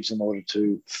sleeves in order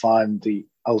to find the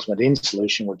ultimate end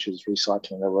solution, which is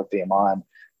recycling the lithium ion,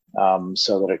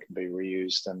 so that it can be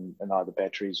reused in either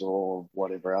batteries or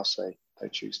whatever else they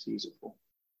choose to use it for.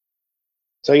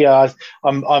 So yeah,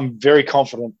 I'm very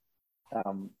confident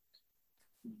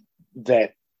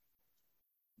that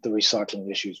the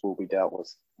recycling issues will be dealt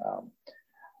with.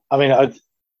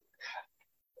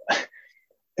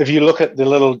 If you look at the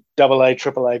little AA,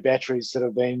 AAA batteries that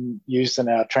have been used in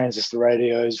our transistor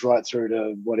radios right through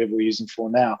to whatever we're using for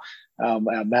now,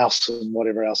 our mouse and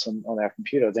whatever else on our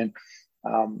computer, then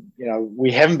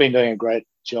we haven't been doing a great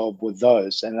job with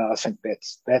those, and I think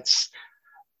that's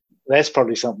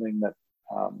probably something that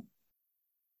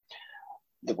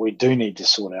we do need to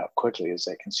sort out quickly, is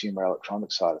that consumer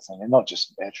electronic side of thing, and not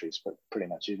just batteries, but pretty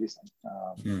much everything.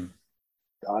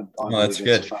 That's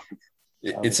good.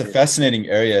 It's a fascinating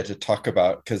area to talk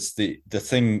about, because the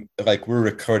thing, like, we're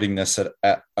recording this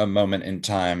at a moment in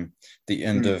time, the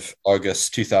end of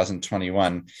August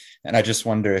 2021, and I just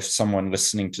wonder if someone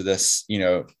listening to this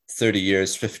 30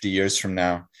 years, 50 years from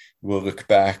now will look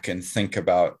back and think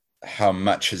about how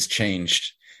much has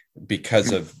changed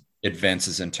because of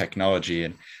advances in technology.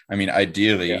 And I mean,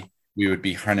 ideally, we would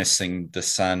be harnessing the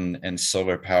sun and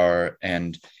solar power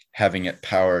and having it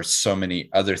power so many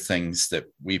other things that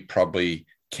we probably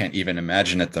can't even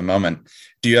imagine at the moment.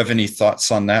 Do you have any thoughts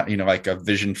on that? Like a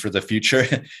vision for the future?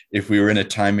 If we were in a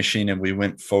time machine and we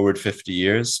went forward 50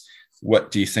 years,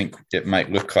 what do you think it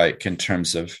might look like in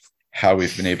terms of how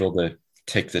we've been able to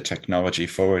take the technology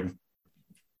forward?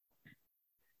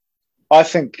 I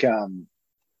think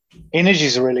energy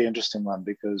is a really interesting one,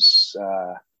 because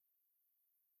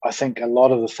I think a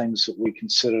lot of the things that we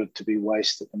consider to be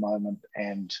waste at the moment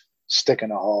and stick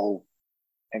in a hole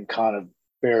and kind of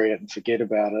bury it and forget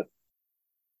about it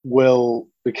will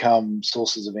become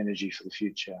sources of energy for the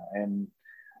future. And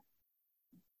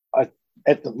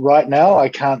right now, I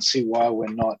can't see why we're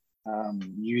not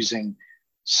using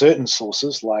certain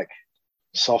sources like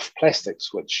soft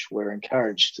plastics, which we're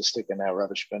encouraged to stick in our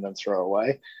rubbish bin and throw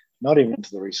away, not even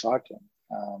to the recycling.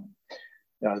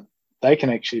 They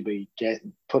can actually be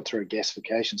put through a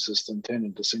gasification system, turned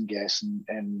into syngas,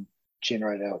 and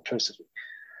generate electricity.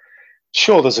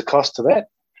 Sure, there's a cost to that,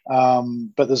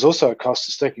 but there's also a cost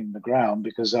to sticking in the ground,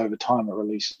 because over time it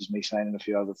releases methane and a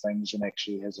few other things, and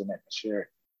actually has an atmospheric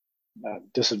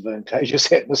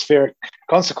disadvantageous atmospheric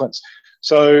consequence.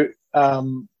 So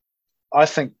I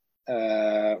think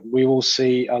we will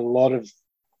see a lot of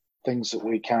things that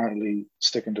we currently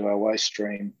stick into our waste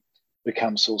stream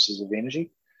become sources of energy.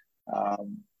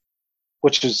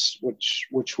 Which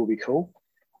will be cool,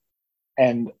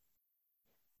 and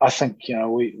I think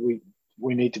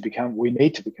we need to become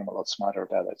a lot smarter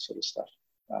about that sort of stuff.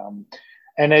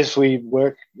 And as we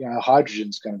work,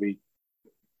 hydrogen's going to be.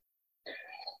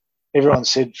 Everyone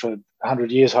said for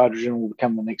 100 years hydrogen will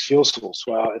become the next fuel source.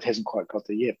 Well, it hasn't quite got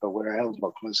there yet, but we're a hell of a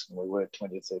lot closer than we were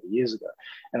 20 or 30 years ago.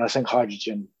 And I think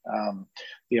hydrogen,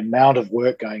 the amount of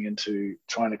work going into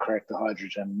trying to crack the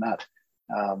hydrogen nut,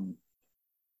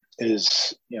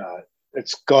 is,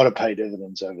 it's got to pay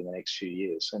dividends over the next few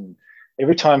years. And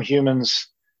every time humans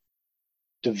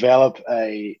develop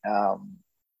a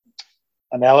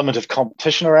an element of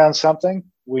competition around something,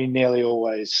 we nearly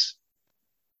always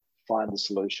find the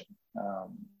solution.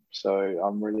 So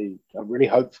I'm really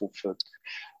hopeful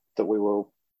that we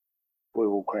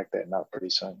will crack that nut pretty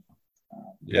soon.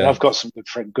 And I've got some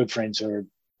good friends who are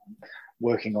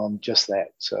working on just that.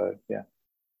 So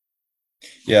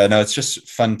yeah, no, it's just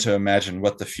fun to imagine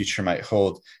what the future might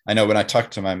hold. I know when I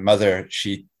talk to my mother,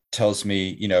 she tells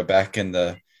me, back in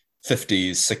the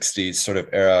 50s, 60s sort of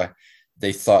era,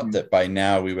 they thought that by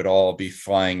now we would all be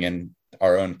flying in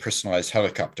our own personalized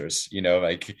helicopters,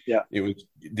 it was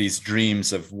these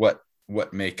dreams of what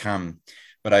may come.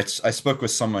 But I spoke with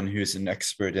someone who's an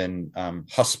expert in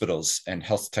hospitals and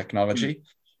health technology,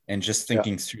 and just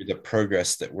thinking through the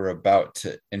progress that we're about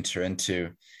to enter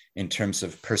into in terms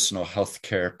of personal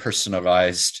healthcare,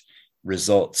 personalized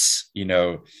results,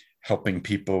 helping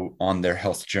people on their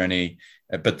health journey.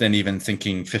 But then even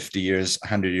thinking 50 years,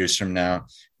 100 years from now,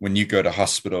 when you go to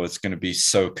hospital, it's going to be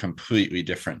so completely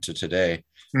different to today.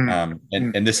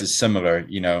 And this is similar,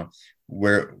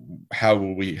 how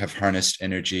will we have harnessed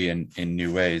energy in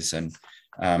new ways, and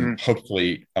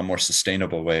hopefully a more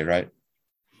sustainable way, right?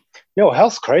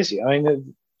 Health's crazy. I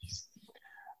mean,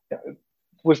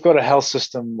 we've got a health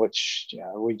system which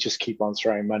we just keep on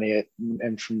throwing money at,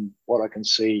 and from what I can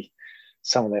see,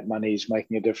 some of that money is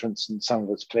making a difference and some of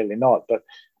it's clearly not. But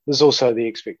there's also the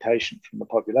expectation from the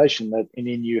population that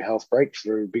any new health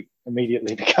breakthrough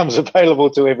immediately becomes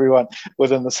available to everyone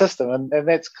within the system, and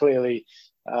that's clearly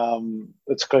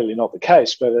it's clearly not the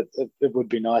case, but it would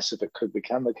be nice if it could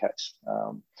become the case.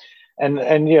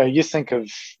 And you think of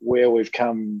where we've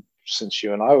come since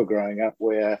you and I were growing up,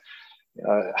 where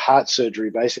heart surgery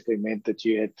basically meant that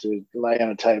you had to lay on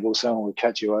a table, someone would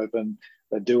cut you open,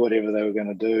 they'd do whatever they were going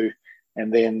to do,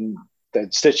 and then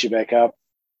they'd stitch you back up.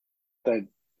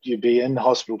 You'd be in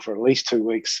hospital for at least 2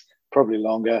 weeks, probably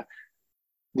longer.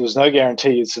 There was no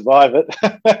guarantee you'd survive it,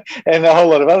 and a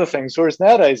whole lot of other things. Whereas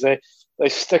nowadays they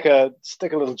stick a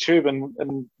little tube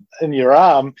in your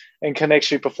arm and can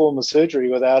actually perform the surgery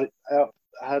without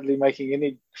hardly making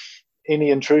any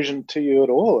intrusion to you at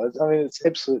all. I mean, it's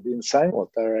absolutely insane what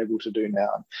they're able to do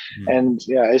now. And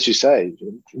as you say,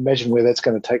 imagine where that's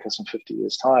going to take us in 50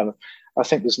 years' time. I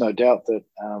think there's no doubt that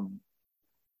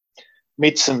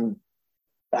medicine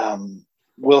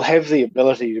will have the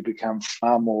ability to become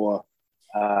far more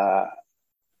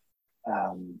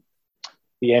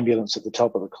the ambulance at the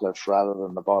top of the cliff rather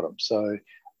than the bottom. So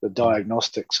the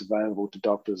diagnostics available to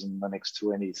doctors in the next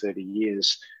 20, 30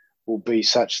 years will be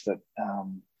such that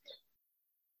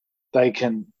they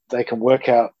can work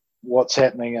out what's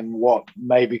happening and what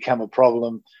may become a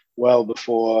problem well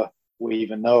before we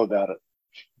even know about it,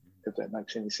 if that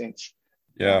makes any sense.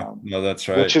 No, that's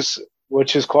right.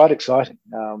 Which is quite exciting.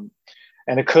 And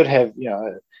it could have,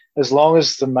 as long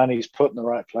as the money's put in the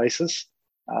right places,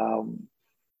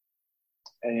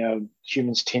 and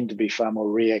humans tend to be far more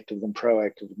reactive than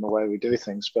proactive in the way we do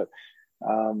things. But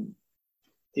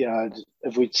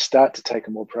if we start to take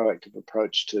a more proactive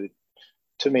approach to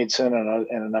medicine and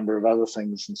a number of other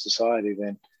things in society,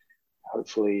 then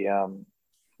hopefully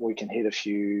we can head a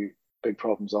few big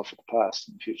problems off at the past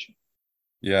in the future.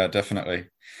 Yeah, definitely.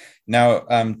 Now,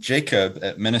 Jacob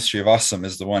at Ministry of Awesome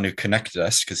is the one who connected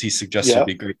us, because he suggested it'd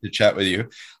be great to chat with you.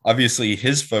 Obviously,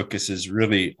 his focus is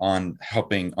really on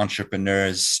helping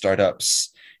entrepreneurs,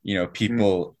 startups,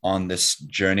 people on this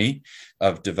journey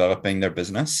of developing their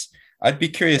business. I'd be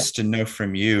curious to know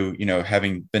from you,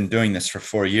 having been doing this for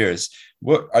 4 years,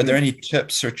 what are there any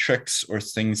tips or tricks or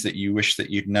things that you wish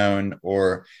that you'd known,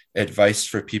 or advice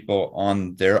for people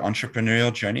on their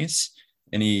entrepreneurial journeys?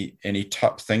 Any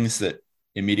top things that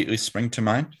immediately spring to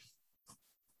mind?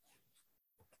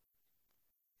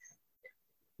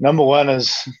 Number one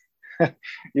is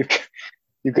you've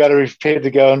got to be prepared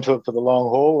to go into it for the long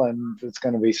haul, and it's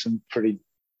going to be some pretty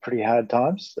hard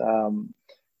times.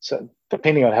 So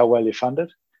depending on how well you're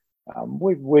funded,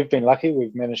 we've been lucky.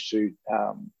 We've managed to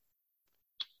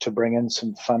bring in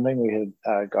some funding. We had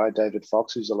a guy, David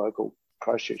Fox, who's a local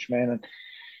Christchurch man, and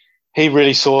he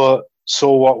really saw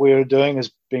what we were doing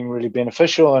as being really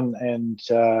beneficial, and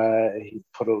he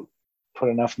put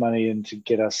enough money in to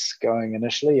get us going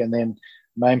initially, and then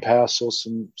Main Power saw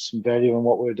some value in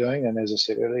what we were doing, and as I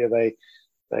said earlier,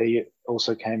 they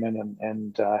also came in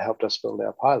and helped us build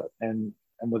our pilot, and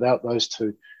without those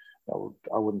two,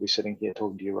 I wouldn't be sitting here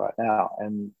talking to you right now.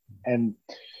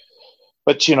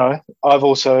 But I've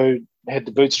also had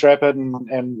to bootstrap it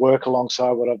and work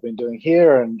alongside what I've been doing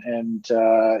here, and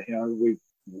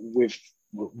we've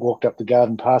walked up the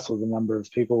garden path with a number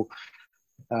of people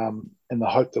in the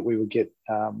hope that we would get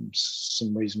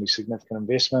some reasonably significant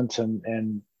investment,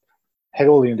 and had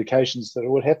all the indications that it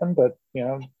would happen, but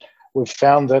we've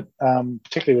found that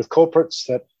particularly with corporates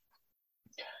that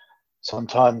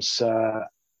sometimes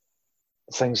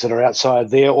things that are outside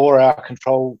their or our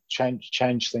control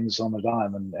change things on a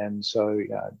dime, and so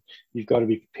you've got to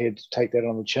be prepared to take that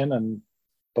on the chin and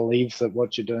believe that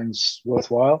what you're doing is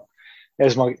worthwhile.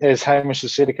 As Hamish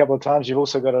has said a couple of times, you've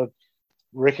also got to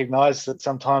recognize that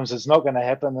sometimes it's not going to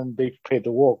happen and be prepared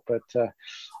to walk. But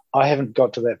I haven't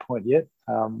got to that point yet.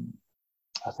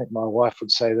 I think my wife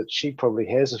would say that she probably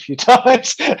has a few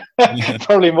times,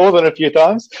 probably more than a few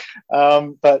times.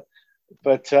 But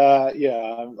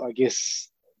I guess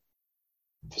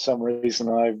for some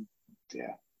reason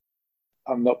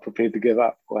I'm not prepared to give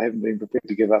up. I haven't been prepared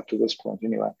to give up to this point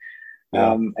anyway.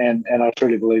 Yeah. And I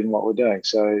truly believe in what we're doing.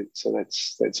 So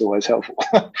that's always helpful.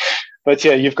 But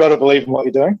yeah, you've got to believe in what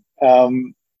you're doing.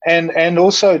 And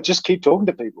also just keep talking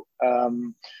to people,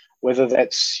 whether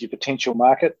that's your potential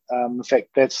market. In fact,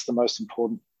 that's the most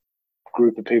important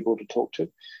group of people to talk to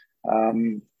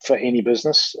for any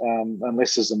business.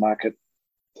 Unless there's a market,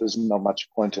 there's not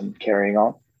much point in carrying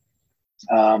on.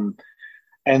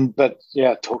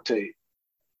 Talk to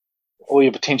all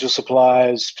your potential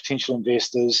suppliers, potential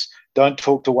investors. Don't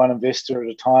talk to one investor at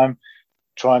a time.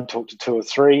 Try and talk to 2 or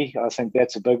 3. I think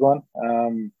that's a big one,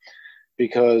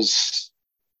 because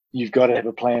you've got to have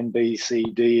a plan B, C,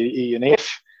 D, E, and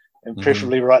F, and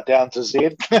preferably right down to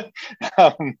Z.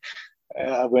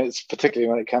 Particularly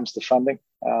when it comes to funding.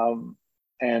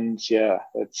 It's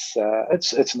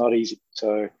not easy.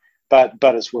 So, but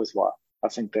it's worthwhile. I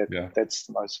think that's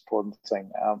the most important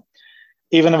thing.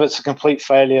 Even if it's a complete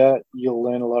failure, you'll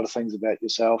learn a lot of things about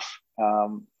yourself.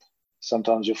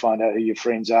 Sometimes you'll find out who your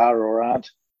friends are or aren't.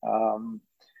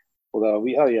 Although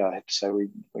I have to say we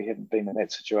haven't been in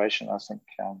that situation. I think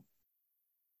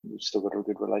we've still got a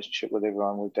good relationship with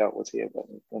everyone we've dealt with here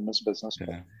in this business.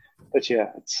 Yeah. But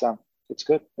it's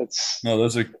good.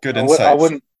 Those are good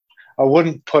insights. I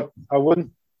wouldn't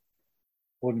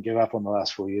give up on the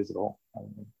last 4 years at all.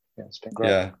 It's been great.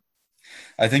 Yeah.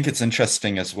 I think it's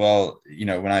interesting as well,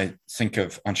 when I think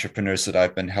of entrepreneurs that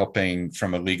I've been helping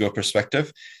from a legal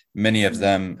perspective, many of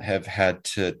them have had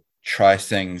to try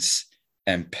things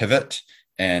and pivot.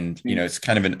 And, it's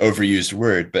kind of an overused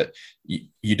word, but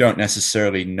you don't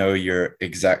necessarily know your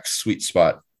exact sweet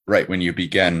spot right when you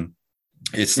begin.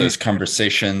 It's those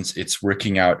conversations, it's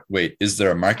working out, wait, is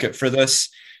there a market for this?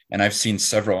 And I've seen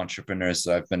several entrepreneurs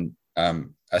that I've been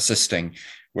assisting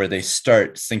where they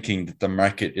start thinking that the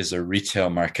market is a retail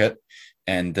market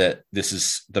and that this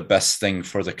is the best thing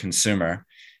for the consumer.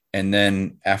 And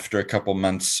then after a couple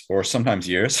months or sometimes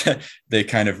years, they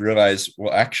kind of realize,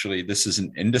 well, actually, this is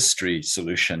an industry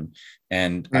solution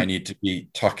and I need to be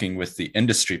talking with the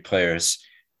industry players.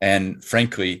 And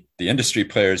frankly, the industry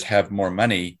players have more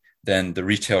money than the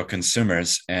retail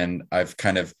consumers. And I've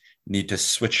kind of need to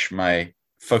switch my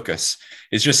focus.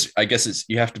 It's just, I guess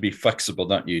you have to be flexible,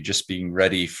 don't you? Just being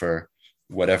ready for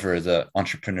whatever the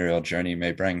entrepreneurial journey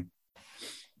may bring.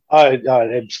 I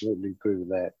absolutely agree with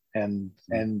that. And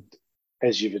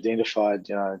as you've identified,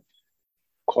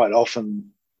 quite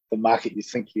often the market you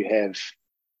think you have,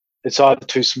 it's either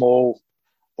too small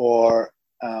or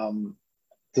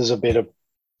there's a better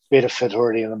fit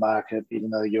already in the market.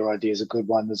 Even though your idea is a good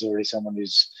one, there's already someone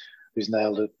who's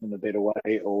nailed it in a better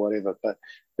way or whatever. But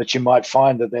you might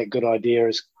find that good idea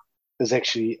is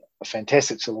actually a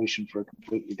fantastic solution for a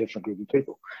completely different group of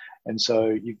people. And so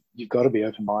you've got to be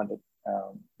open-minded.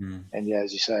 And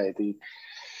as you say,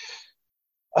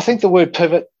 I think the word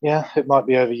pivot, it might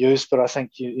be overused, but I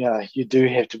think you do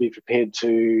have to be prepared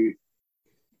to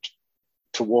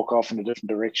walk off in a different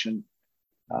direction,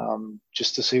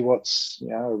 just to see what's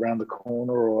around the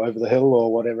corner or over the hill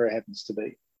or whatever it happens to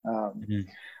be.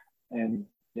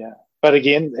 But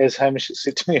again, as Hamish has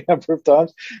said to me a number of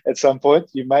times, at some point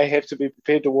you may have to be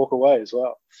prepared to walk away as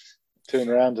well, turn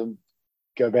around and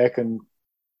go back and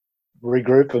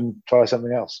regroup and try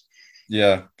something else.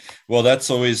 Yeah, well,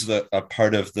 that's always a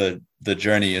part of the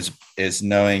journey is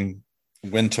knowing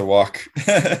when to walk,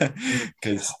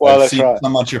 because I've seen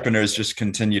some entrepreneurs just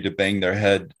continue to bang their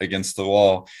head against the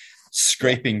wall,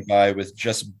 scraping by with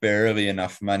just barely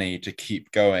enough money to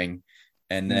keep going,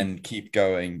 and then keep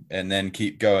going, and then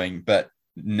keep going, but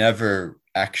never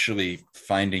actually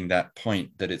finding that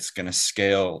point that it's going to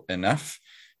scale enough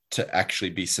to actually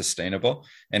be sustainable.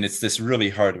 And it's this really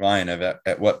hard line of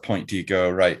at what point do you go,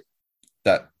 right,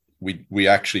 that we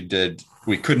actually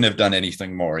we couldn't have done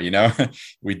anything more,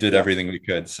 we did everything we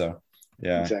could. So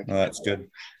exactly. Well, that's good.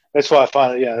 That's why I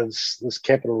find this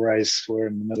capital raise we're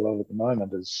in the middle of at the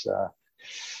moment is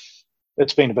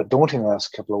it's been a bit daunting the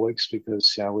last couple of weeks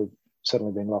because we've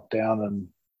suddenly been locked down and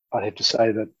I'd have to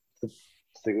say that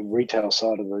the retail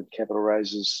side of the capital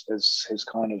raise has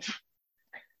kind of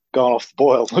gone off the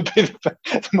boil, would be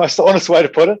the most honest way to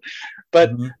put it.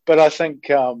 But I think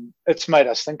it's made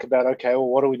us think about, okay, well,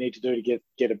 what do we need to do to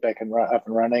get it back up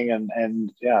and running,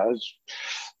 and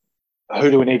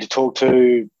who do we need to talk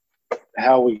to?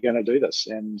 How are we going to do this?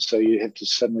 And so you have to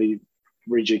suddenly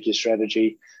rejig your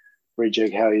strategy,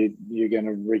 rejig how you're going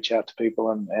to reach out to people,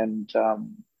 and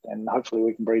hopefully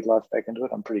we can breathe life back into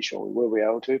it. I'm pretty sure we will be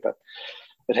able to, but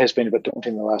it has been a bit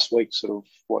daunting the last week, sort of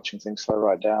watching things slow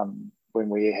right down when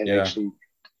we had actually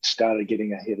started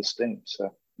getting a head of steam.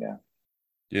 So,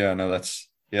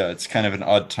 it's kind of an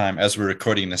odd time. As we're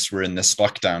recording this, we're in this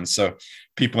lockdown. So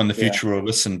people in the future will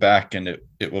listen back and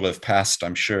it will have passed,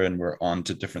 I'm sure, and we're on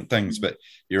to different things. But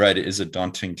you're right, it is a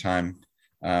daunting time.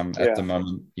 At the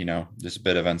moment, there's a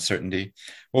bit of uncertainty.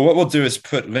 Well, what we'll do is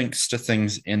put links to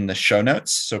things in the show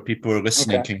notes so people who are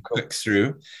listening can click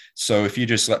through. So if you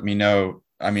just let me know,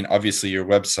 I mean, obviously your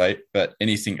website, but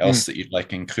anything else that you'd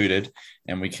like included,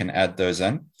 and we can add those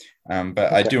in.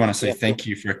 But I do want to say thank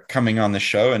you for coming on the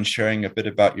show and sharing a bit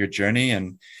about your journey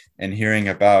and hearing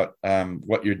about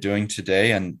what you're doing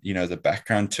today and, the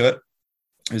background to it.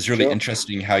 It was really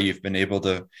interesting how you've been able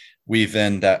to weave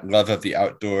in that love of the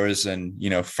outdoors and,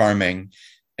 farming.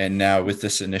 And now with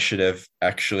this initiative,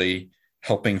 actually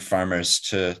helping farmers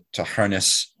to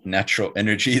harness natural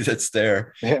energy that's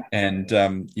there and,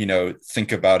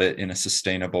 think about it in a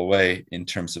sustainable way in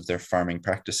terms of their farming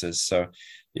practices. So,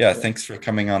 thanks for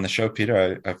coming on the show,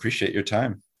 Peter. I appreciate your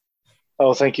time.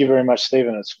 Oh, thank you very much,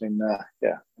 Stephen. It's been, a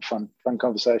fun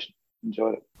conversation.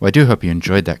 Enjoyed it. Well, I do hope you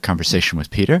enjoyed that conversation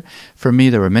with Peter. For me,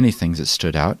 there were many things that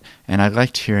stood out, and I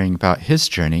liked hearing about his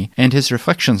journey and his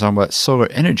reflections on what solar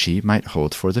energy might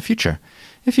hold for the future.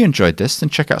 If you enjoyed this, then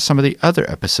check out some of the other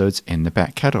episodes in the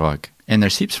back catalog. And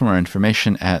there's heaps more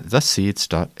information at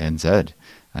theseeds.nz.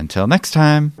 Until next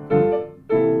time.